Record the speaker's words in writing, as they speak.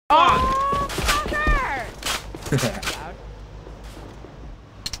Oh, fucker! Loud.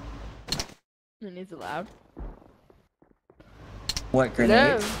 Grenades allowed. What,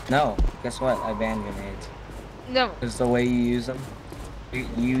 grenades? No. Guess what? I banned grenades. No. Because the way you use them,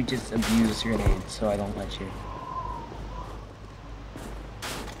 you just abuse grenades, so I don't let you.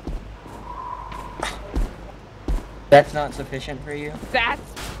 That's not sufficient for you? That's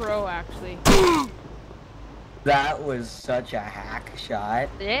pro, actually. That was such a hack shot.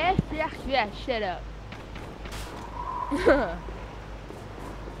 Yeah, shut up.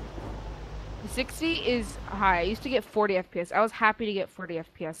 60 is high. I used to get 40 FPS. I was happy to get 40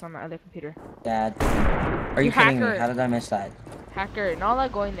 FPS on my other computer. Dad. Are you kidding me? How did I miss that? Hacker, not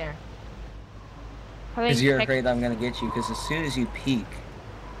let go in there. Because you're afraid I'm gonna get you, because as soon as you peek.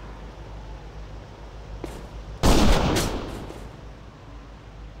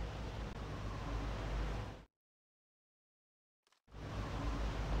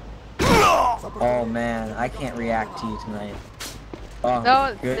 Oh man, I can't react to you tonight. Oh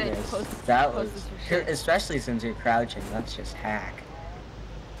no, goodness, that was, especially since you're crouching, that's just hack.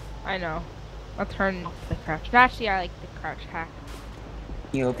 I know. I'll turn off the crouch. Actually, I like the crouch hack.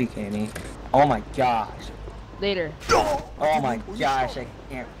 You OPK me. Oh my gosh. Later. Oh my gosh, I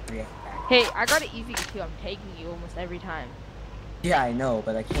can't react. Hey, I got it easy too. I'm taking you almost every time. Yeah, I know,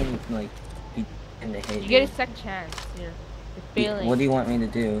 but I can't even like begin to hate you. You get a second chance. You're failing. What do you want me to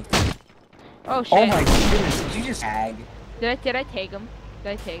do? Oh shit. Oh my goodness, did you just tag? Did I take him? Did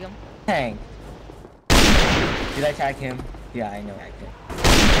I take him? Dang. Did I tag him? Yeah, I know I did.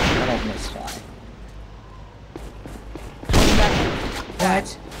 I don't miss try.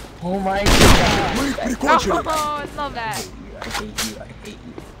 What? Oh my god. Oh, I love that. I hate you, I hate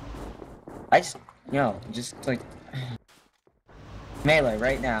you. I just, just like... Melee,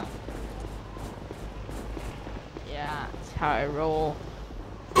 right now. Yeah, that's how I roll.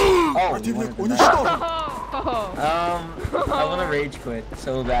 Oh, I want to rage quit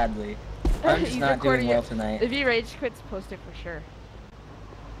so badly. I'm just not doing well tonight. If you rage quit, post it for sure.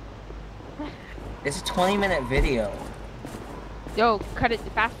 It's a 20-minute video. Yo, cut it,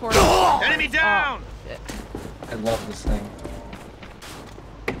 fast forward. Enemy down! Oh, I love this thing.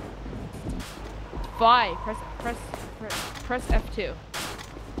 Fly, press F2.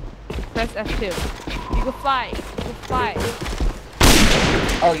 Press F2. You go fly,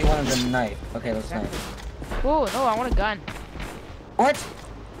 Oh, you wanted the knife. Okay, let's knife. Whoa, no, I want a gun. What?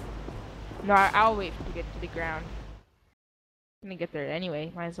 No, I'll wait to get to the ground. I'm gonna get there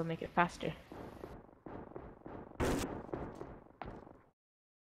anyway, might as well make it faster.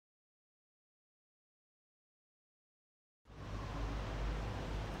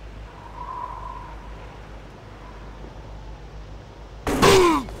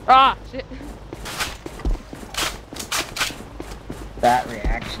 Ah, shit. That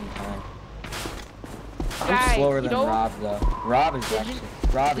reaction time. I'm slower than Rob though. Rob is actually.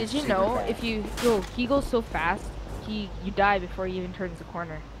 Did you know fast. if you he goes so fast, you die before he even turns the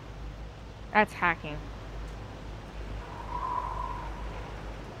corner. That's hacking.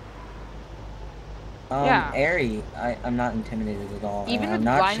 Yeah. Airy, I'm not intimidated at all. Even I'm with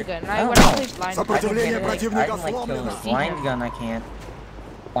not blind gun, when I play blind gun, I can like kill him. Blind gun I can't.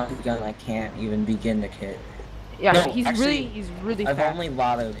 Blind gun I can't even begin to hit. Yeah, no, he's really I've fast. only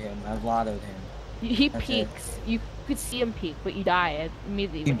lottoed him. I've lottoed him. He peeks. You could see him peek, but you die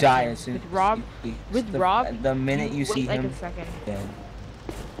immediately. You die as soon with Rob. With Rob, the minute you see like him, a second. dead.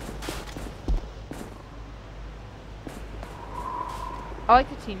 I like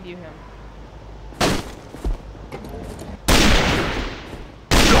to team view him.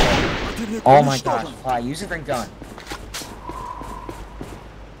 Oh my gosh! Fly, use a different gun.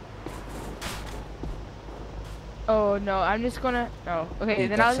 Oh no, I'm just gonna. Oh, okay.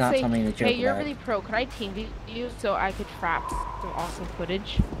 Dude, then I'll just say, hey, you're really pro. Can I team view you so I could trap some awesome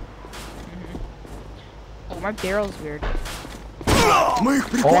footage? Oh, my barrel's weird.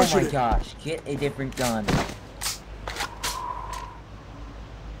 Oh my gosh! Get a different gun.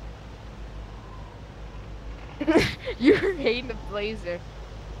 You're hating the blazer.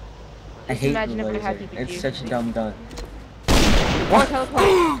 I hate the blazer. It's such a dumb gun. What?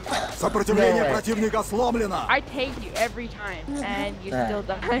 Сопротивление противника сломлено. I take you every time, and you still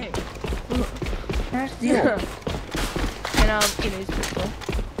die. Here's the deal. And it's pistol.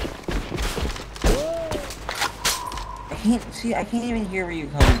 I can't even hear where you're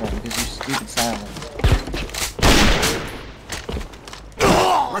coming from because you're stupid silence.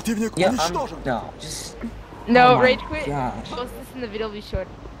 Противник уничтожен. No, just. No, oh rage quit. Gosh. Post this in the video. Be short.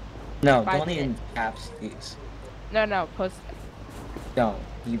 No, don't even caps these. No, post. Don't.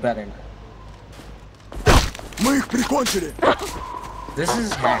 You better not. Мы их прикончили. This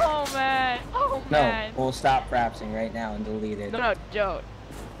is hack. Oh man. Oh No, man. we'll stop frapsing right now and delete it. No, don't.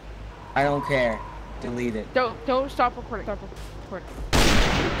 I don't care. Delete it. Don't stop recording. Stop recording.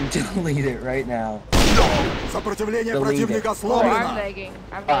 Delete it right now. Сопротивление Delete it. противника Oh, I'm сломлено. lagging.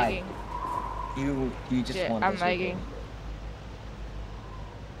 I'm Fine. lagging. You just Shit, won I'm this. lagging.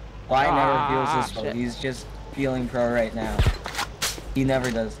 Well, I never Ah, feels this way. shit. He's just feeling pro right now. He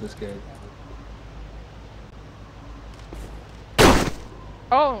never does this good.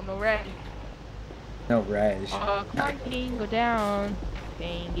 Oh, no red. No, Reg. Oh, come on, Ping, go down.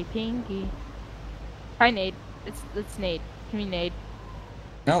 Pingy, pingy. Hi, Nade. It's Nade. Give me Nade.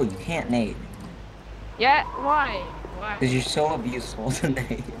 No, you can't nade. Yeah, why? Why? Because you're so abuseful to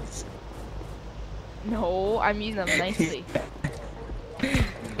nades. No, I'm using them nicely.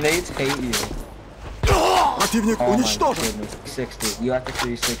 Nades hate you. Противник Oh my уничтожен. goodness. 60. You have to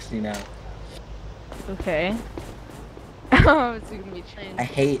 360 now. Okay. Oh, it's gonna be changed. I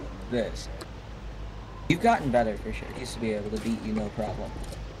hate this. You've gotten better for sure. Used to be able to beat you no problem.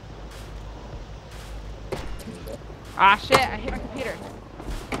 Ah, shit, I hit my computer.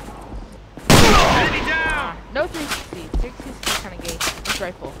 Enemy down. No 360. 360 is kind of gay. It's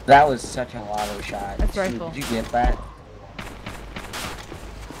rifle. That was such a lotto shot. That's Dude, rifle. did you get that?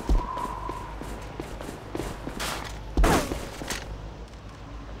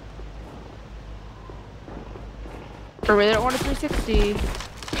 I really don't want a 360.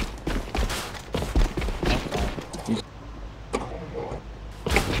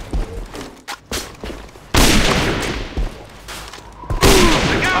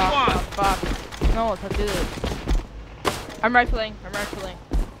 I got one. Oh, fuck. No, let's not do this. I'm rifling. I'm rifling.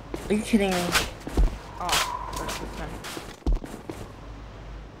 Are you kidding me? Oh, that's this time.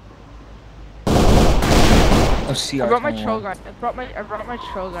 Oh, CR. I brought my troll gun. I brought my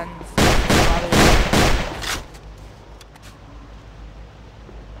troll guns.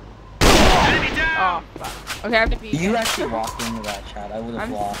 Enemy down. Oh, fuck. Okay, I have to beat You actually walked into that shot. I would have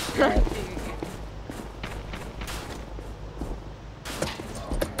I'm lost that.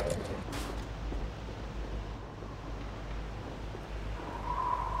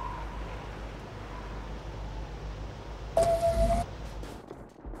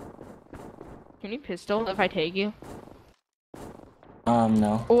 Can you pistol if I take you?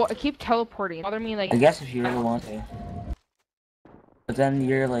 No. Oh, I keep teleporting. Bother me like. I guess if you really want to. But then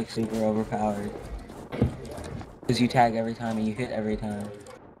you're like super overpowered. Because you tag every time and you hit every time.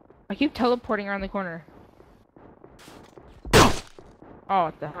 I keep teleporting around the corner. Oh,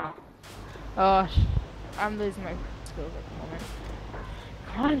 what the hell? Oh, I'm losing my skills at the moment.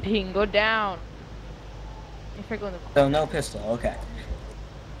 Come on, Ping, go down. If I go in the So no pistol, okay.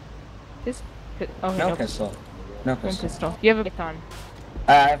 this, oh, No pistol. No One pistol. pistol. You have a python.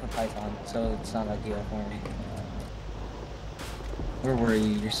 I have a python, so it's not ideal for me. Where were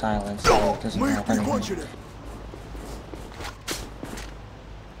you? You're silent, so it doesn't Мы их help anything. прикончили.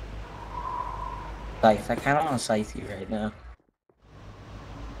 Scythe. I kinda wanna scythe you right now.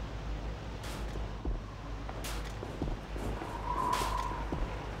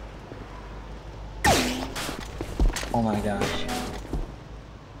 Oh my gosh.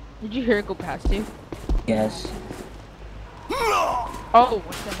 Did you hear it go past you? Yes. Oh,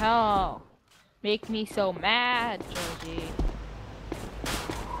 what the hell? Make me so mad, Georgie.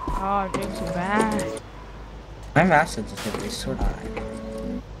 Oh, I'm doing so bad. My mass sensitivity is so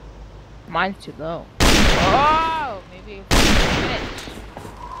high. Mine's too low. Oh, maybe a bitch.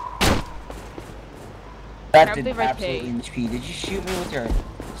 That Can't did believe I absolutely paid. HP. Did you shoot me with your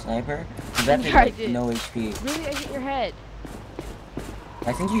sniper? That did Yeah, I like did. no HP. Really, I hit your head.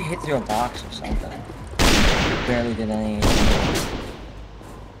 I think you hit through a box or something. Barely did any.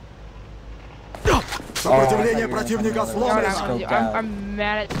 Сопротивление Oh, I thought you were противника gonna No, сломлено. Scoped out. I'm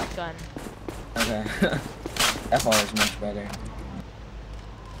mad at this gun. Okay. FR is much better.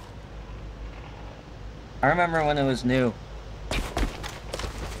 I remember when it was new.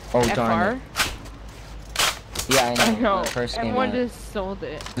 Oh darn it. FR? Yeah, I know. I know. When it first came Everyone out. just sold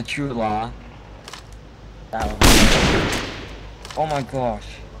it. The true law. That one. Oh my gosh.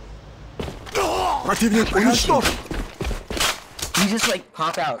 Противник уничтожен. You just like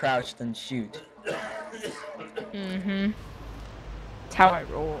pop out, crouch, then shoot. Mm-hmm. That's how I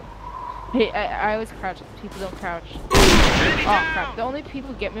roll. Hey, I always crouch. People don't crouch. Enemy Oh down. crap. The only people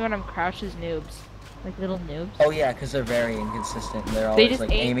who get me when I'm crouched is noobs. Like little noobs. Oh yeah, because they're very inconsistent. They're always just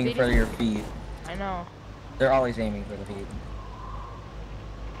like aim- aiming they for just- your feet. I know. They're always aiming for the feet.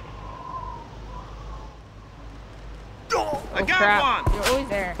 Oh I got crap. one. You're always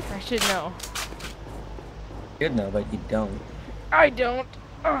there. I should know. You'd know, but you don't. I don't.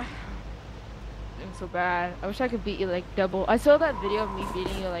 Ugh. doing so bad. I wish I could beat you like double. I saw that video of me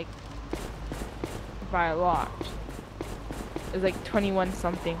beating you like by a lot. It was like 21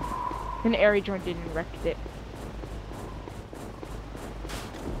 something. And Airy joined in and wrecked it.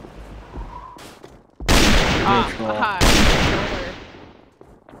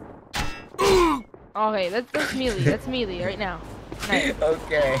 Okay, that's melee. That's melee right now. Nice.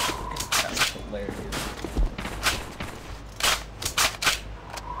 Okay. That was hilarious.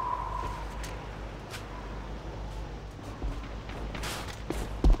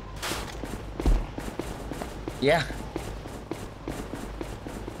 Yeah.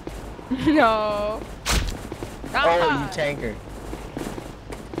 No. Oh, you tanker.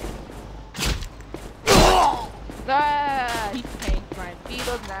 Ah, he tanked my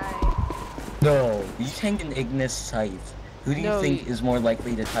beetle knife. No, you tanked an Ignis scythe. Who do you think is more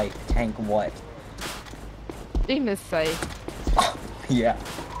likely to tank what? Ignis scythe. Yeah.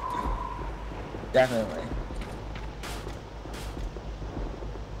 Definitely.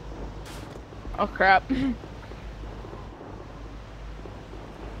 Oh crap. What?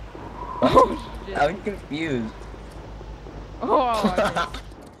 Oh shit. I'm confused. Oh.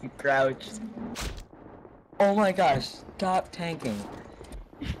 You crouched. Oh my gosh, stop tanking.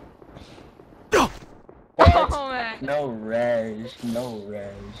 What? Oh man. No reg. No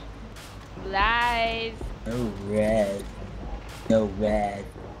reg. Lies. No red. No red.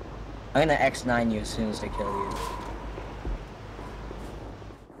 I'm gonna X9 you as soon as I kill you.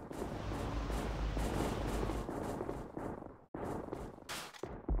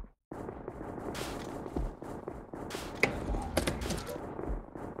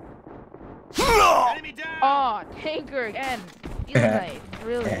 Enemy down! Oh, tanker again. Beetle knife.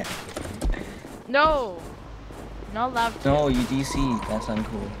 Really? No. Not allowed to. No, you DC. That's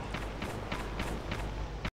uncool.